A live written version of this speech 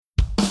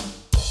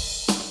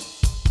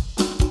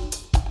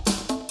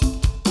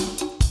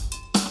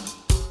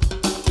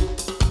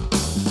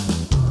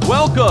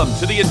Welcome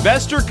to the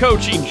Investor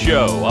Coaching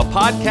Show, a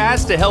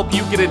podcast to help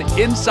you get an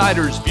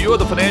insider's view of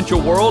the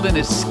financial world and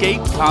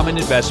escape common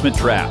investment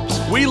traps.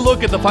 We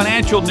look at the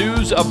financial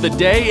news of the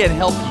day and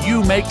help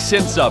you make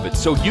sense of it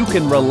so you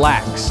can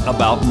relax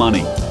about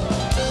money.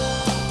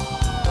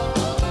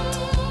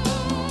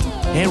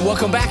 And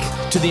welcome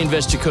back to the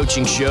Investor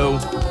Coaching Show.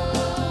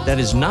 That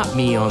is not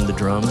me on the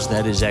drums.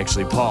 That is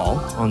actually Paul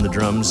on the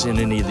drums in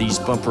any of these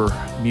bumper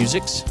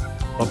musics.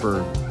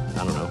 Bumper,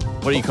 I don't know.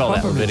 What do you call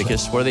that,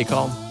 Leviticus? What are they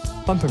called?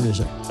 Bumper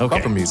music. Okay.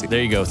 Bumper music.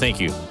 There you go. Thank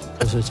you.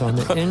 Because it's on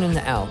the in and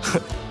out.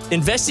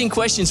 Investing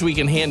questions we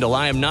can handle.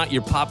 I am not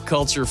your pop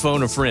culture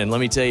phone a friend.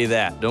 Let me tell you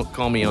that. Don't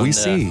call me on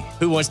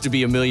Who Wants to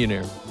Be a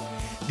Millionaire.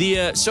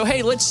 So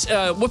hey,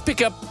 we'll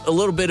pick up a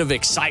little bit of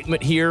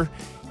excitement here.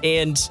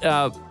 And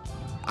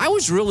I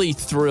was really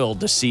thrilled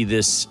to see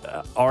this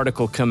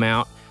article come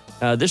out.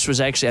 This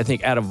was actually, I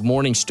think, out of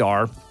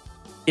Morningstar.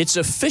 It's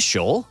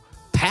official.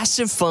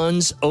 Passive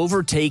funds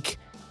overtake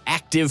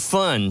active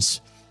funds.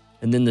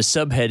 And then the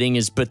subheading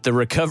is, but the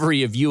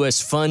recovery of U.S.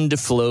 fund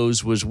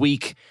flows was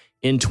weak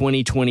in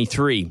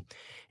 2023.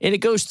 And it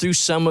goes through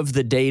some of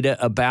the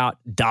data about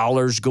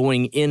dollars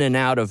going in and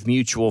out of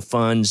mutual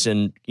funds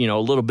and, a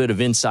little bit of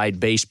inside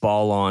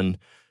baseball on,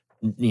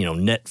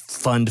 net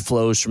fund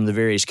flows from the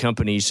various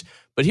companies.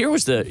 But here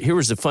was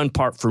the fun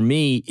part for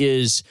me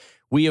is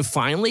we have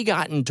finally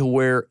gotten to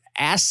where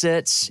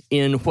assets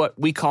in what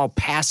we call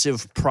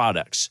passive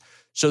products.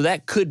 So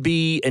that could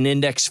be an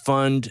index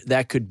fund,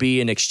 that could be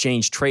an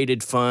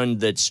exchange-traded fund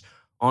that's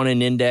on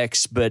an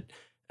index, but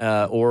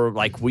or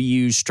like we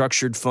use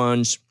structured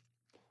funds,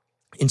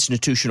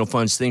 institutional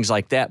funds, things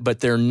like that,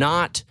 but they're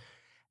not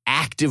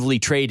actively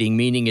trading,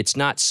 meaning it's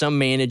not some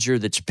manager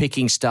that's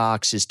picking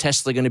stocks. Is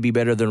Tesla going to be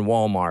better than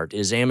Walmart?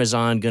 Is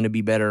Amazon going to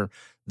be better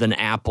than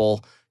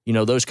Apple?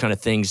 Those kind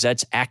of things.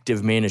 That's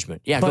active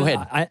management. Yeah, go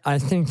ahead. I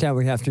think that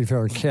we have to be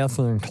very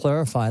careful and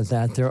clarify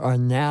that there are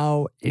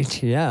now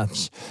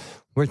ETFs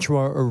which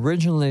were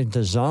originally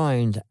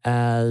designed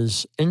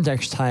as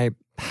index-type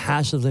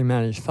passively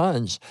managed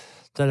funds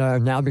that are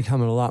now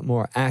becoming a lot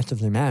more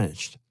actively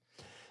managed.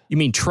 You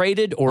mean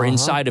traded or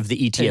inside of the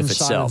ETF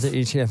itself? Inside of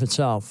the ETF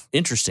itself.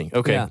 Interesting.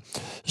 Okay. Yeah.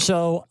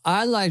 So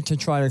I like to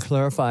try to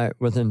clarify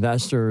with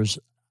investors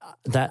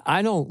that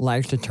I don't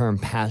like the term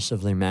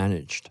passively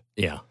managed.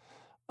 Yeah.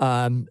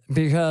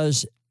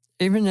 Because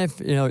even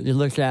if, you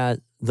look at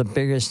the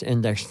biggest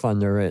index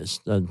fund there is,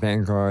 the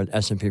Vanguard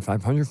S&P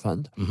 500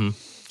 fund,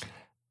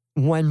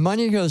 when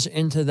money goes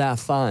into that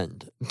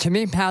fund, to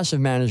me,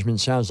 passive management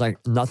sounds like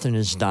nothing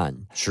is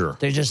done. Sure.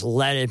 They just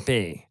let it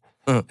be.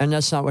 And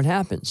that's not what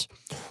happens.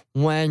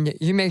 When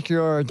you make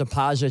your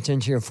deposits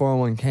into your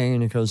 401k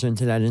and it goes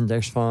into that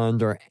index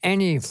fund or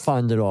any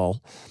fund at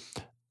all,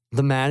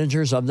 the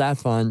managers of that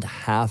fund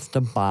have to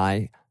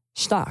buy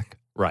stock.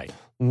 Right.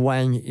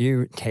 When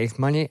you take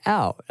money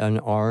out, an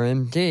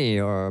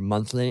RMD or a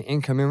monthly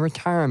income in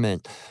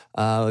retirement,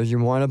 you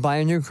want to buy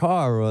a new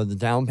car or the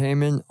down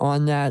payment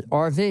on that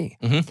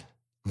RV,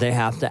 they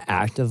have to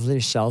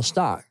actively sell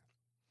stock.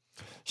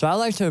 So I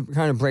like to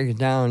kind of break it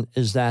down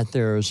is that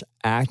there's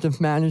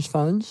active managed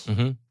funds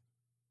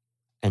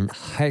and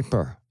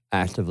hyper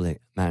actively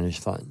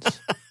managed funds.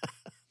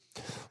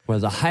 Where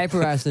the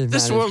hyperactive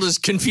this world is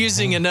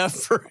confusing enough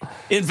for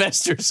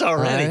investors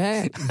already.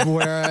 Right?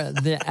 Where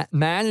the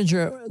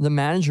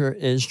manager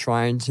is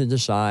trying to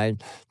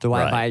decide, do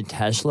I buy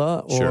Tesla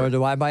or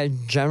do I buy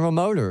General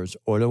Motors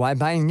or do I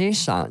buy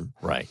Nissan?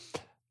 Right.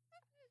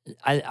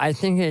 I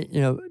think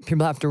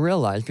people have to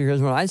realize,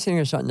 because when I think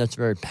of something that's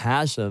very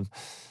passive,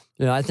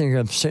 I think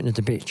of sitting at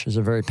the beach as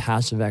a very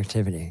passive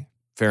activity.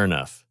 Fair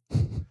enough.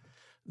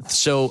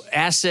 So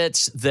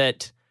assets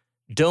that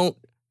don't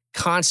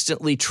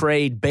constantly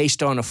trade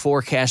based on a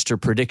forecast or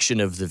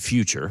prediction of the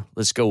future.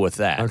 Let's go with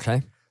that.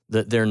 Okay.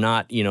 That they're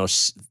not,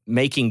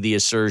 making the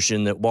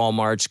assertion that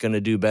Walmart's going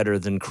to do better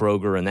than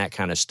Kroger and that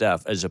kind of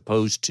stuff, as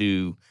opposed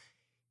to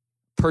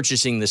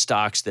purchasing the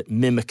stocks that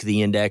mimic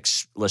the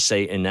index, let's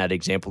say in that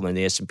example in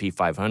the S&P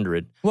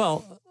 500.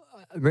 Well,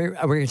 we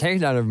can take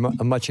that a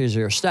much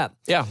easier step.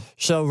 Yeah.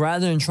 So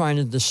rather than trying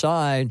to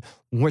decide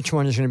which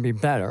one is going to be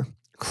better,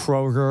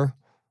 Kroger,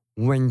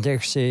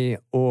 Winn-Dixie,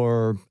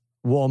 or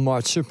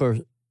Walmart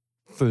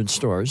superfood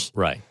stores.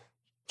 Right.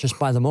 Just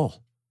buy them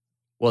all.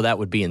 Well, that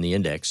would be in the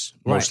index,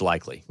 most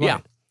likely. Right. Yeah.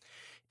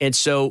 And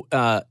so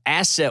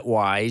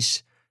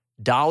asset-wise,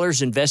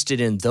 dollars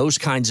invested in those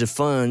kinds of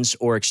funds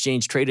or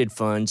exchange-traded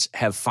funds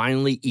have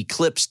finally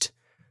eclipsed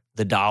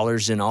the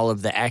dollars in all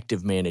of the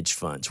active managed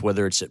funds,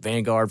 whether it's at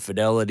Vanguard,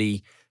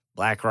 Fidelity,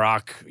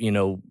 BlackRock,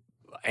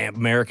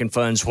 American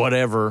funds,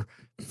 whatever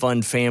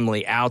fund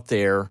family out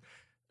there.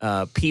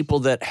 People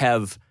that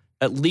have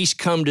at least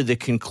come to the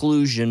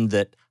conclusion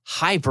that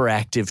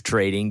hyperactive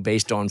trading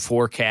based on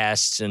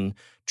forecasts and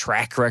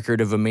track record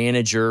of a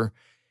manager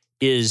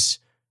is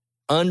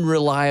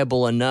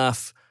unreliable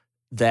enough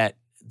that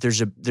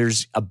there's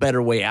a better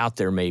way out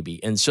there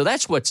maybe. And so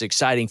that's what's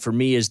exciting for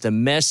me is the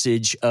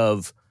message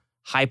of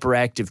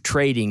hyperactive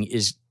trading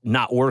is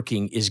not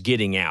working is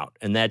getting out.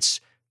 And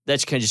that's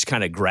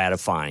kind of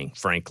gratifying,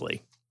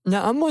 frankly.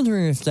 Now, I'm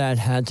wondering if that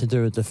had to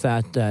do with the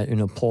fact that,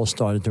 Paul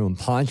started doing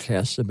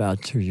podcasts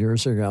about 2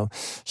 years ago.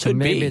 So Could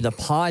maybe be. the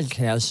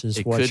podcast is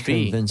what's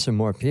convincing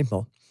more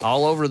people.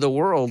 All over the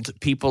world,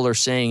 people are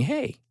saying,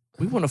 hey,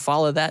 we want to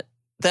follow that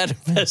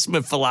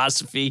investment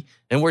philosophy,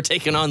 and we're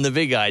taking on the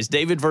big guys,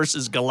 David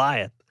versus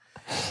Goliath.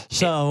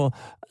 So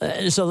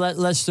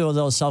let's do a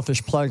little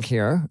selfish plug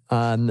here.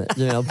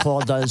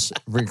 Paul does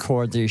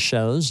record these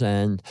shows,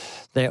 and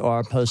they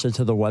are posted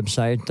to the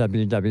website,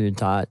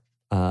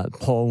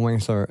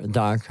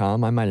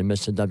 www.paulwinkler.com. I might have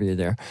missed a W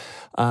there.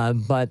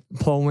 But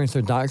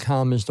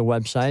paulwinkler.com is the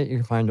website. You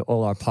can find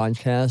all our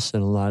podcasts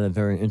and a lot of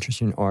very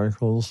interesting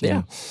articles.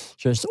 Yeah.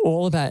 Just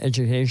all about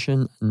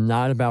education,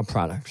 not about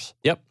products.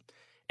 Yep.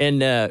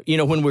 And,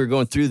 when we were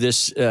going through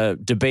this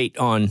debate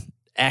on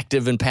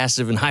active and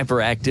passive and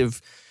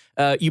hyperactive,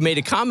 you made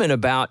a comment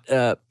about,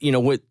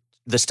 what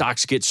the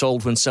stocks get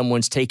sold when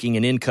someone's taking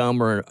an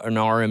income or an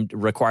RM,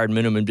 required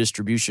minimum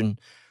distribution,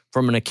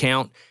 from an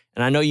account.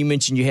 And I know you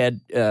mentioned you had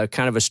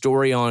kind of a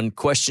story on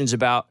questions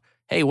about,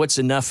 hey, what's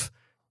enough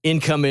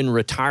income in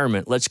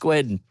retirement? Let's go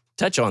ahead and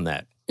touch on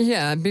that.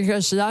 Yeah,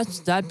 because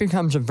that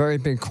becomes a very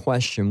big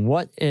question.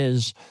 What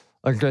is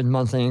a good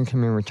monthly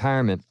income in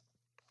retirement?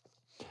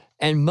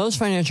 And most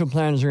financial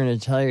planners are going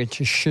to tell you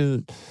to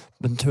shoot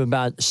to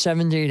about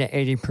 70 to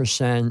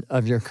 80%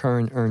 of your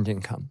current earned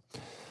income.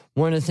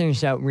 One of the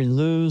things that we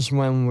lose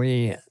when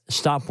we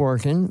stop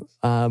working,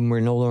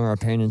 we're no longer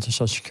paying into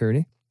Social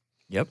Security.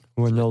 Yep.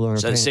 We're no longer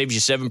so that saves you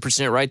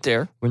 7% right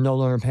there. We're no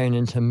longer paying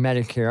into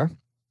Medicare.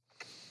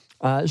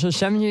 So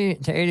 70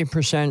 to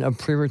 80% of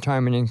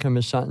pre-retirement income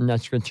is something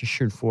that's good to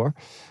shoot for.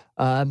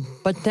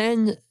 But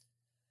then,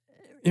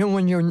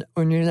 when you're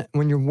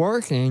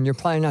working, you're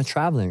probably not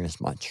traveling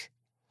as much.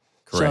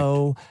 Correct.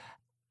 So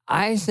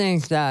I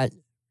think that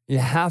you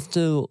have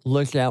to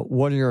look at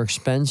what are your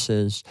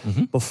expenses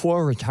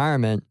before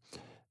retirement,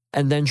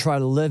 and then try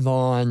to live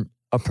on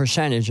a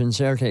percentage and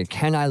say, okay,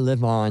 can I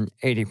live on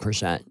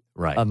 80%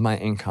 of my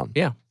income?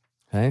 Yeah.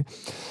 Okay.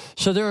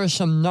 So there are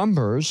some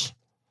numbers.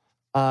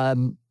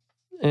 In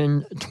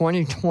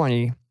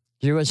 2020,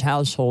 U.S.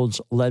 households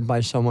led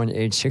by someone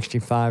age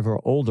 65 or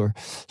older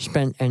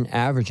spent an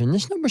average, and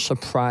this number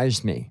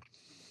surprised me,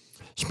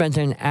 spent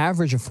an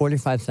average of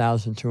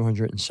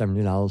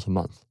 $45,270 a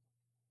month.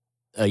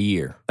 A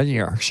year. A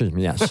year, excuse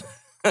me, yes.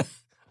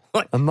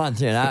 A month,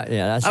 that's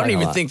I don't like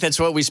even think that's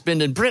what we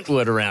spend in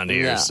Brentwood around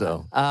here,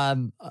 so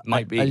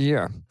might be. A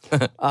year.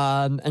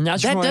 And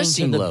that's that does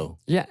seem low.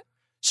 Yeah.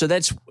 So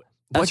that's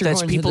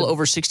people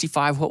over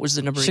 65. What was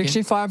the number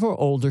 65 or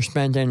older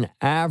spend an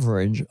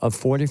average of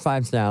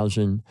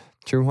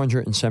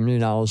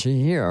 $45,270 a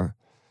year.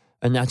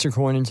 And that's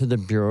according to the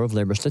Bureau of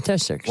Labor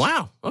Statistics.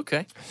 Wow.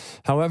 Okay.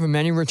 However,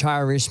 many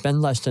retirees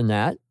spend less than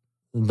that.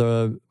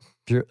 The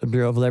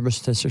Bureau of Labor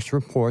Statistics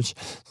reports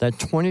that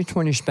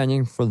 2020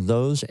 spending for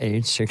those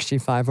aged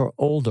 65 or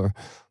older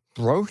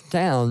broke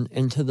down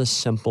into the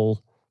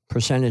simple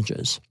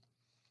percentages.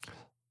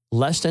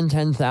 Less than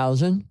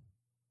 $10,000,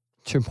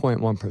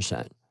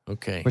 2.1%.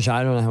 Okay. Which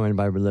I don't know how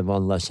anybody would live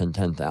on less than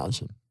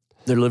 $10,000.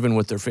 They're living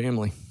with their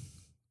family.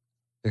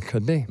 It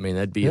could be. I mean,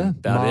 that'd be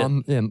about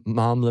it. Yeah,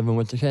 mom living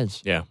with the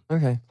kids. Yeah.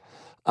 Okay.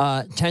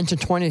 10 to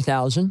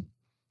 20,000,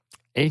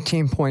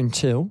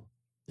 18.2.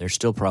 They're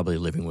still probably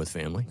living with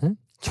family.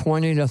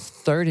 20 to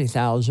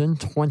 30,000,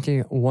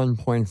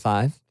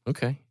 21.5.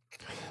 Okay.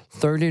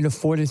 30 to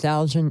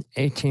 40,000,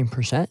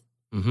 18%.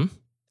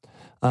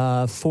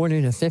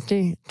 40 to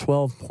 50,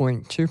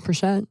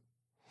 12.2%.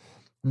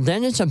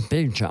 Then it's a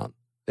big jump.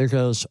 It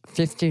goes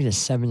 50 to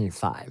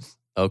 75.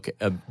 Okay.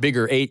 A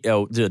bigger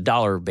the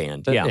dollar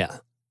band.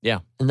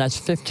 Yeah. And that's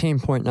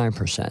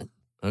 15.9%.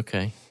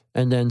 Okay.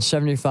 And then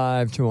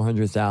 75 to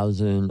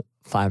 100,000,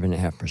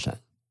 5.5%.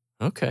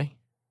 Okay.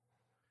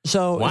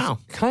 So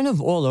it's kind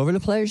of all over the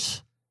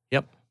place.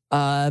 Yep.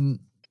 And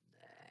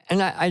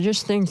I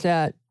just think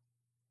that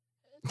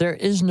there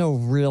is no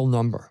real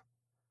number.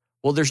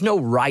 Well, there's no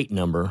right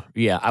number.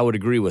 Yeah, I would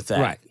agree with that.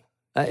 Right.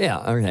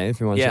 Okay, if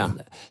you want to say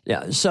that.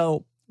 Yeah,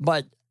 so,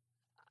 but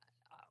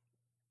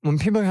when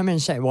people come in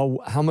and say, well,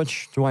 how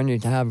much do I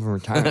need to have in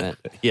retirement?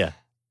 Yeah.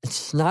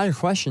 It's not a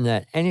question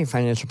that any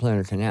financial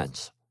planner can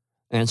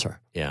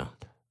answer. Yeah.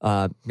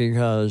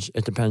 Because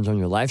it depends on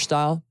your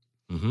lifestyle.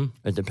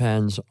 It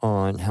depends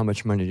on how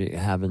much money do you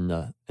have in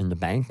the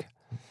bank.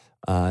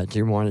 Do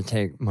you want to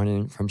take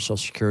money from Social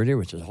Security,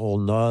 which is a whole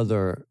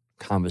nother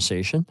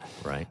conversation.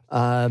 Right.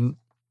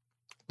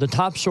 The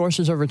top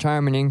sources of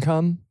retirement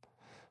income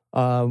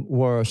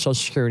were Social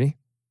Security,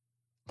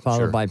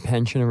 followed by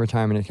pension and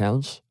retirement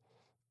accounts,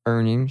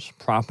 earnings,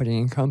 property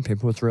income,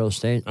 people with real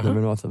estate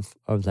living off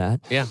of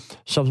that. Yeah.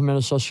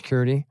 Supplemental Social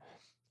Security,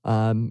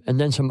 and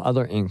then some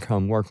other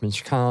income,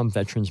 workman's comp,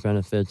 veterans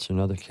benefits, and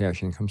other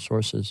cash income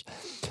sources.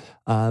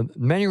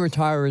 Many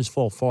retirees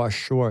fall far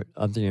short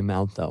of the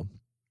amount, though.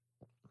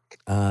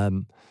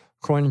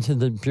 According to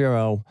the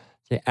Bureau,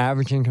 the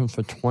average income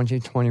for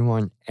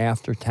 2021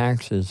 after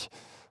taxes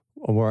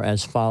were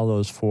as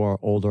follows for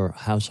older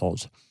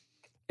households.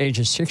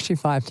 Ages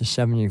 65 to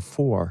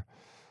 74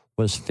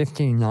 was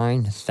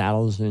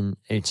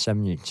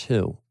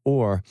 $59,872,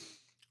 or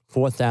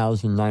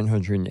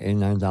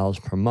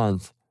 $4,989 per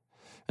month.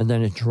 And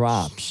then it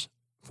drops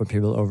for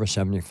people over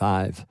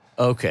 75.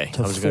 Okay,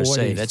 I was going to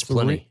say, that's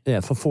plenty. Yeah,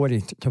 for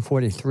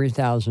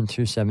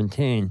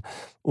 $43,217,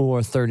 or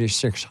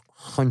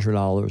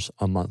 $3,600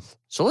 a month.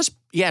 So let's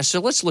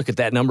look at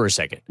that number a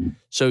second.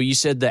 So you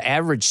said the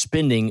average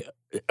spending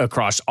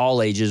across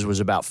all ages was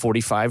about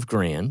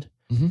 $45,000.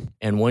 Mm-hmm.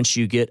 And once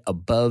you get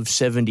above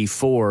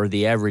 74,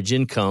 the average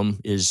income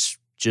is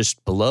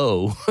just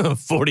below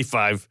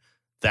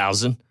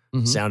 45,000.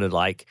 Mm-hmm. Sounded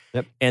like.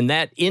 Yep. And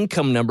that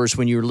income numbers,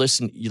 when you're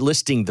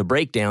listing the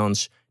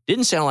breakdowns,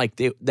 didn't sound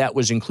like that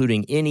was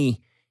including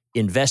any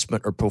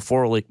investment or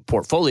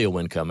portfolio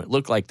income. It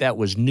looked like that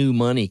was new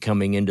money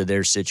coming into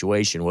their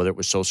situation, whether it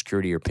was Social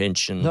Security or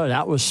pension. No,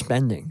 that was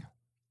spending.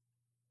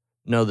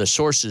 No, the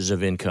sources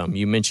of income.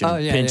 You mentioned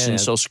pension,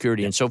 Social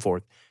Security, and so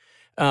forth.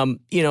 So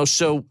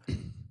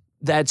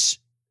that's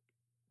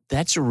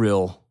a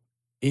real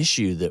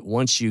issue that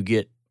once you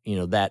get,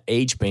 that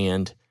age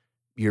band,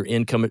 your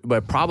income,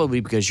 but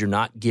probably because you're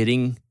not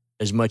getting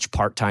as much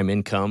part-time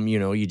income,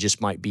 you just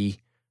might be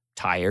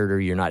tired or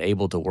you're not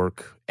able to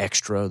work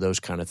extra, those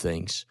kind of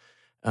things.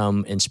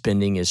 And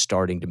spending is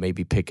starting to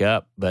maybe pick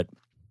up. But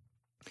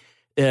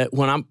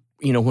when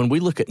we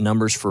look at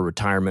numbers for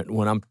retirement,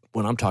 when I'm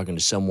talking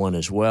to someone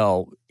as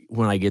well,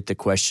 when I get the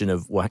question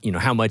of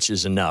how much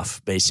is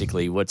enough,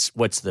 basically,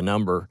 what's the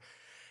number?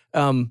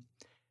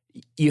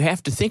 You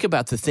have to think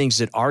about the things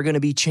that are going to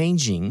be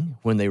changing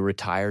when they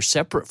retire,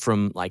 separate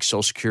from like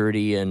Social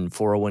Security and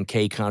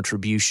 401k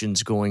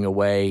contributions going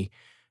away.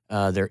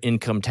 Their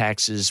income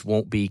taxes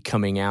won't be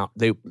coming out.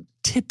 They'll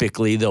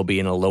be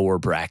in a lower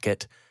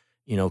bracket,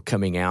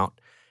 coming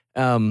out.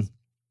 But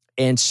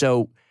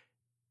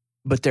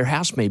their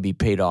house may be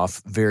paid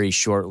off very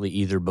shortly,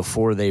 either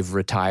before they've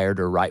retired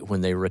or right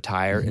when they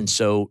retire. Mm-hmm. And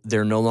so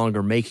they're no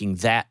longer making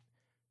that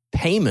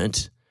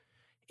payment.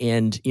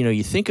 And,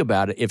 you think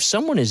about it, if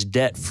someone is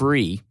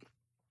debt-free,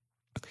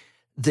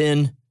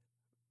 then,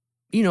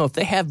 if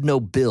they have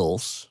no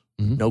bills,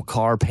 mm-hmm. no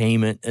car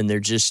payment, and they're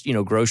just,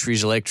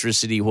 groceries,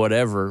 electricity,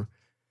 whatever,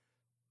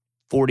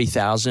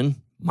 $40,000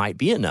 might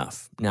be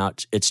enough. Now,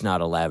 it's not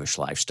a lavish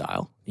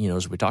lifestyle,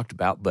 as we talked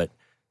about, but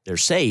they're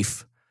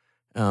safe.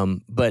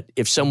 But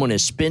if someone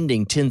is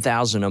spending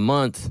 $10,000 a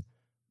month,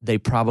 they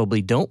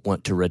probably don't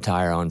want to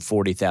retire on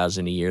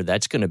 $40,000 a year.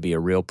 That's going to be a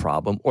real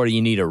problem. Or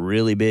you need a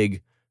really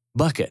big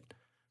bucket,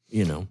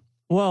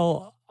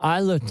 Well,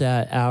 I looked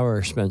at our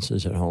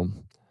expenses at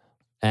home,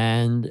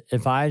 and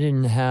if I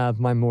didn't have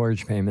my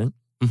mortgage payment,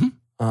 mm-hmm.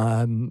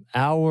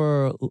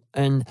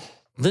 And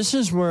this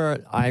is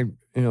where I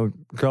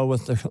go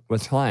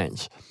with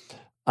clients,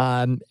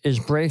 is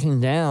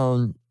breaking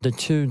down the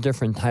two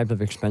different type of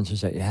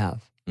expenses that you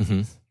have.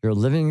 Mm-hmm. Your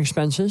living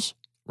expenses,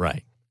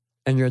 right,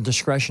 and your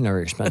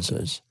discretionary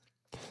expenses.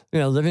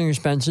 Living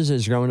expenses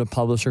is going to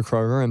Publix or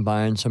Kroger and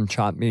buying some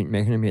chopped meat and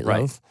making a meatloaf.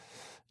 Right.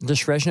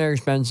 Discretionary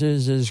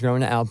expenses is going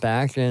to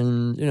Outback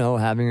and,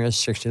 having a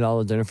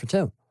 $60 dinner for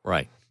two.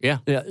 Right. Yeah.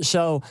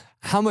 So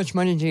how much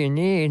money do you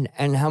need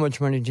and how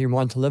much money do you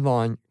want to live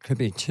on could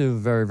be two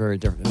very, very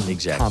different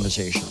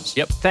conversations.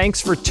 Yep.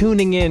 Thanks for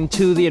tuning in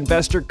to the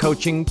Investor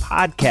Coaching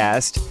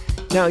Podcast.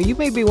 Now, you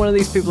may be one of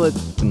these people that's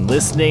been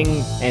listening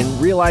and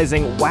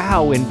realizing,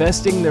 wow,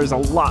 investing, there's a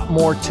lot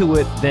more to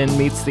it than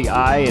meets the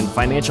eye, and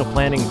financial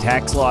planning,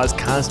 tax laws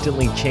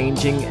constantly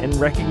changing, and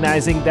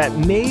recognizing that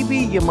maybe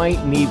you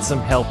might need some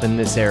help in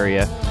this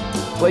area,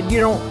 but you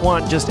don't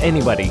want just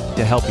anybody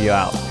to help you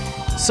out.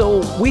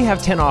 So we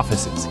have 10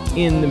 offices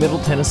in the Middle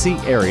Tennessee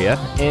area,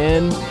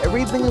 and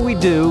everything that we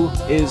do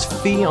is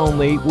fee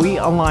only. We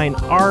align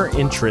our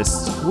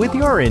interests with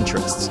your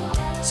interests.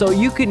 So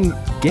you can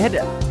get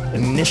an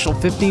initial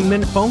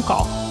 15-minute phone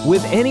call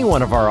with any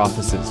one of our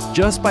offices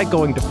just by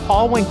going to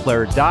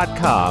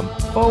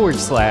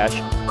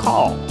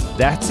paulwinkler.com/call.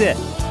 That's it.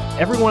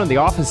 Every one of the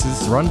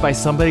offices is run by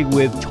somebody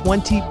with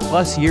 20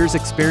 plus years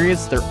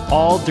experience. They're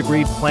all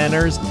degreed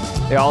planners.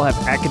 They all have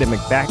academic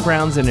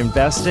backgrounds in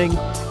investing,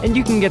 and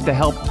you can get the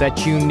help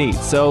that you need.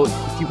 So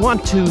if you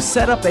want to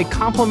set up a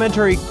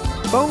complimentary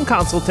phone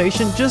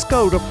consultation, just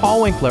go to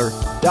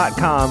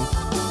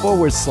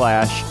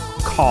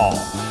paulwinkler.com/call.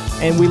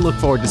 And we look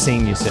forward to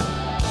seeing you soon.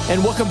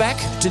 And welcome back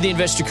to the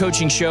Investor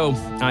Coaching Show.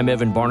 I'm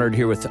Evan Barnard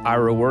here with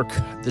Ira Work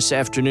this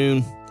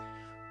afternoon.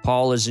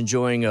 Paul is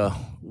enjoying a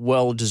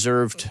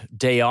well-deserved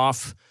day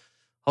off,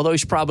 although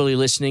he's probably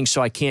listening, so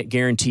I can't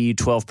guarantee you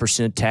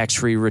 12%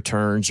 tax-free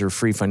returns or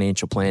free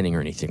financial planning or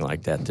anything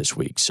like that this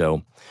week.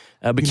 So,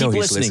 but keep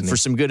listening for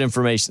some good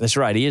information. That's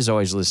right. He is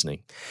always listening.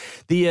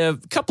 The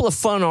couple of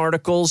fun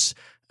articles,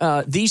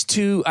 these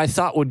two I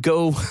thought would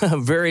go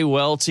very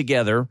well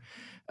together.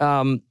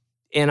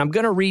 And I'm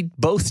going to read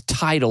both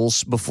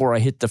titles before I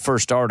hit the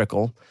first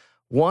article.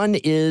 One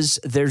is,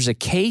 there's a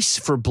case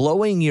for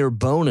blowing your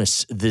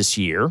bonus this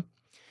year.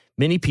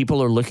 Many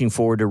people are looking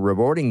forward to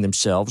rewarding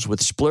themselves with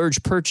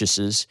splurge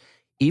purchases,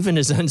 even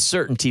as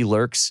uncertainty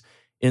lurks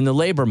in the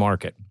labor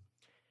market.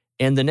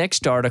 And the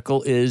next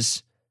article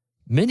is,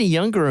 many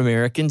younger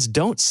Americans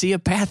don't see a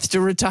path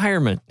to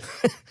retirement.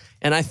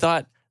 And I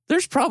thought,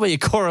 there's probably a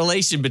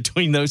correlation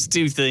between those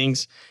two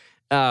things.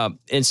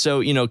 And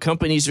so,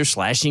 companies are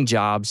slashing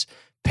jobs,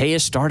 pay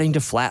is starting to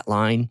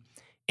flatline,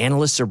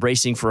 analysts are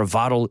bracing for a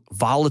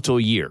volatile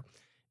year.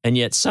 And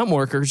yet some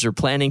workers are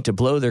planning to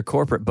blow their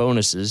corporate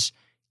bonuses,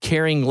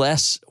 caring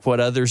less what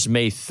others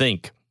may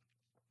think.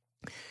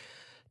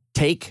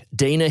 Take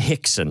Dana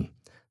Hickson.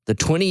 The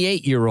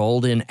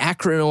 28-year-old in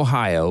Akron,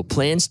 Ohio,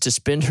 plans to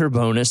spend her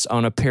bonus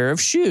on a pair of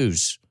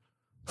shoes.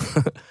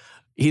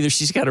 Either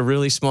she's got a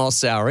really small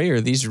salary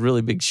or these are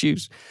really big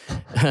shoes.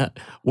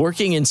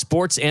 Working in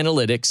sports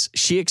analytics,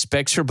 she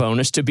expects her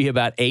bonus to be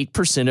about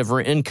 8% of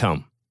her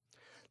income.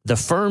 The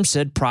firm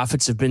said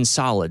profits have been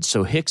solid,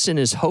 so Hickson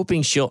is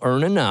hoping she'll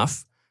earn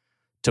enough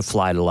to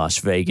fly to Las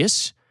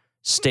Vegas,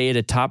 stay at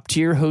a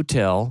top-tier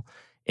hotel,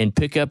 and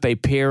pick up a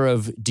pair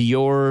of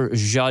Dior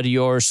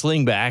Jadior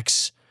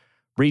slingbacks,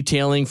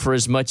 retailing for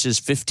as much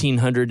as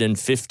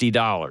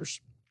 $1,550.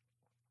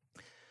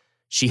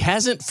 She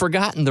hasn't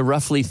forgotten the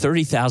roughly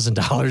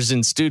 $30,000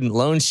 in student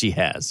loans she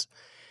has.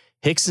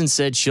 Hickson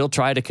said she'll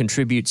try to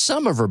contribute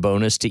some of her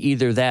bonus to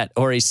either that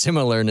or a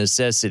similar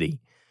necessity.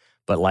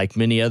 But like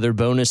many other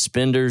bonus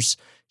spenders,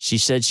 she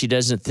said she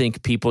doesn't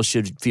think people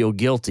should feel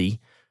guilty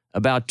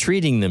about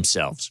treating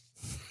themselves.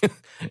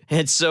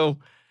 And so,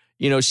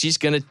 she's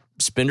going to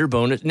spend her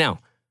bonus. Now,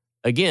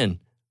 again,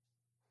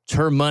 it's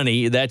her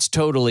money. That's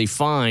totally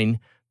fine.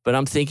 But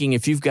I'm thinking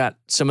if you've got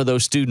some of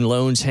those student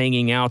loans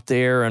hanging out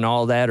there and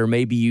all that, or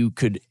maybe you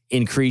could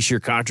increase your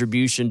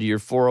contribution to your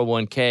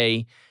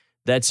 401k,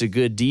 that's a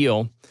good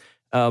deal.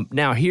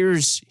 Now,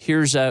 here's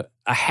a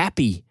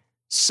happy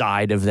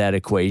side of that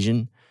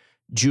equation.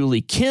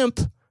 Julie Kemp,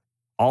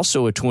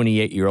 also a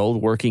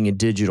 28-year-old working in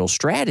digital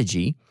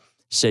strategy,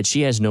 said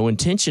she has no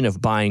intention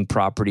of buying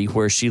property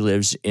where she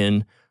lives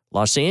in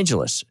Los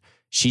Angeles.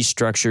 She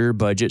structured her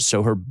budget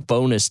so her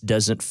bonus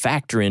doesn't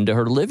factor into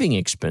her living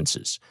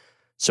expenses.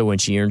 So when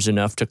she earns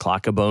enough to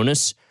clock a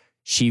bonus,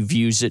 she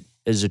views it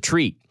as a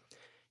treat.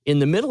 In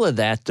the middle of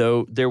that,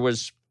 though, there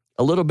was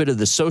a little bit of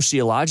the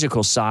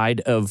sociological side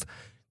of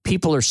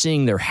people are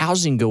seeing their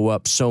housing go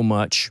up so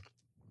much,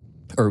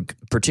 or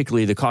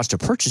particularly the cost of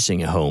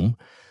purchasing a home,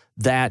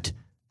 that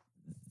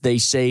they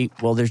say,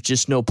 well, there's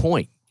just no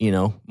point.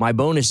 My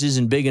bonus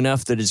isn't big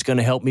enough that it's going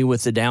to help me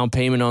with the down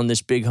payment on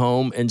this big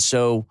home. And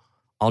so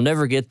I'll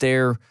never get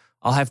there.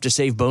 I'll have to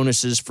save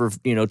bonuses for,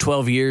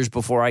 12 years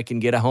before I can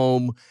get a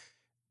home.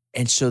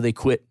 And so they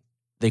quit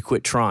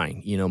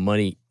trying.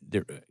 Money,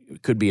 there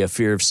could be a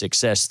fear of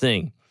success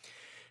thing.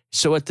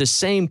 So at the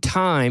same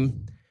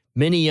time,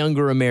 many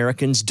younger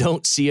Americans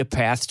don't see a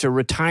path to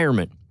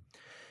retirement.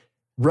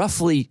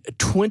 Roughly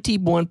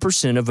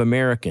 21% of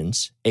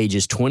Americans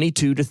ages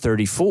 22 to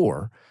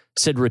 34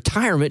 said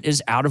retirement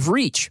is out of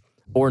reach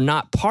or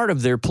not part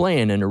of their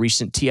plan in a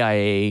recent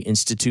TIAA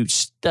Institute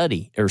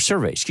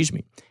survey.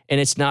 And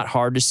it's not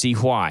hard to see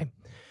why.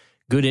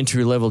 Good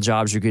entry-level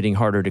jobs are getting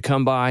harder to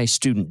come by,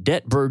 student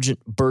debt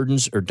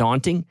burdens are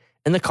daunting,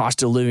 and the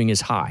cost of living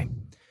is high.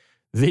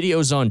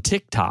 Videos on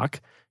TikTok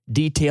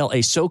detail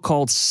a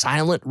so-called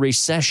silent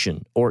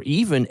recession or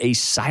even a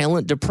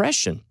silent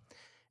depression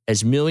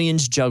as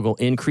millions juggle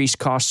increased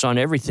costs on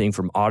everything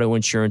from auto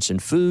insurance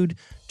and food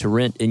to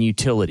rent and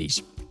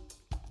utilities.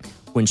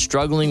 When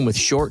struggling with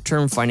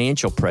short-term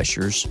financial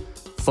pressures,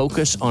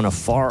 focus on a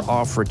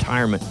far-off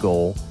retirement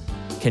goal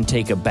can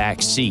take a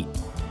back seat.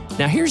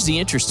 Now, here's the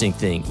interesting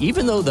thing.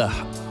 Even though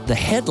the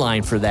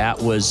headline for that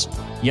was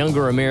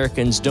younger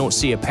Americans don't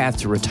see a path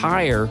to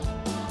retire,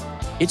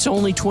 it's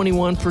only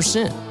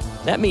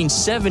 21%. That means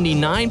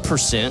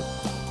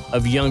 79%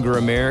 of younger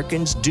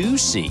Americans do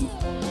see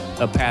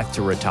a path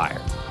to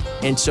retire.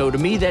 And so to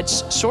me,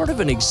 that's sort of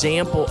an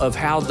example of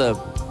how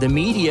the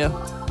media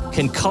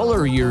can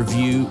color your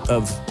view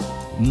of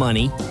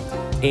money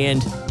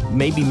and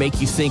maybe make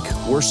you think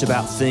worse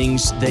about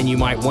things than you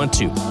might want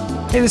to.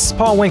 Hey, this is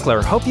Paul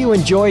Winkler. Hope you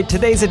enjoyed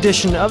today's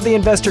edition of the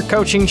Investor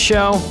Coaching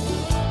Show.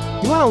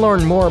 You want to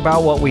learn more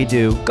about what we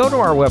do, go to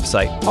our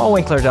website,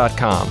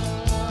 paulwinkler.com.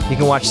 You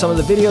can watch some of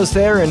the videos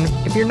there, and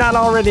if you're not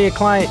already a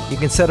client, you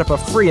can set up a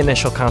free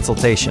initial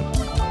consultation.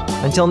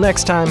 Until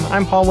next time,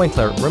 I'm Paul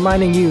Winkler,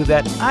 reminding you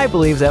that I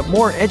believe that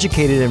more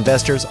educated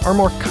investors are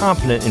more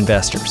confident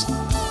investors,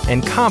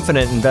 and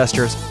confident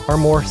investors are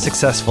more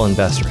successful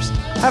investors.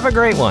 Have a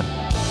great one.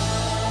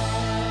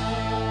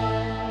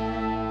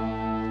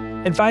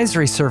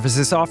 Advisory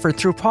services offered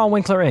through Paul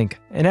Winkler, Inc.,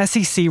 an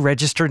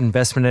SEC-registered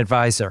investment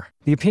advisor.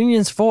 The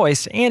opinions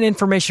voiced and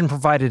information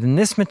provided in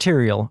this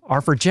material are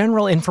for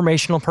general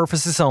informational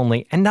purposes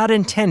only and not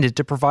intended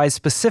to provide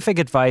specific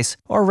advice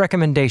or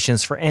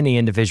recommendations for any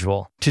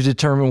individual. To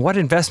determine what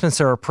investments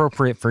are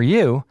appropriate for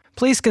you,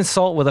 please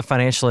consult with a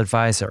financial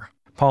advisor.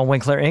 Paul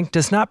Winkler, Inc.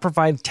 does not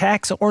provide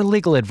tax or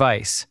legal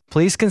advice.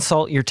 Please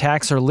consult your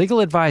tax or legal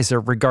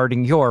advisor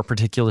regarding your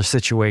particular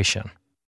situation.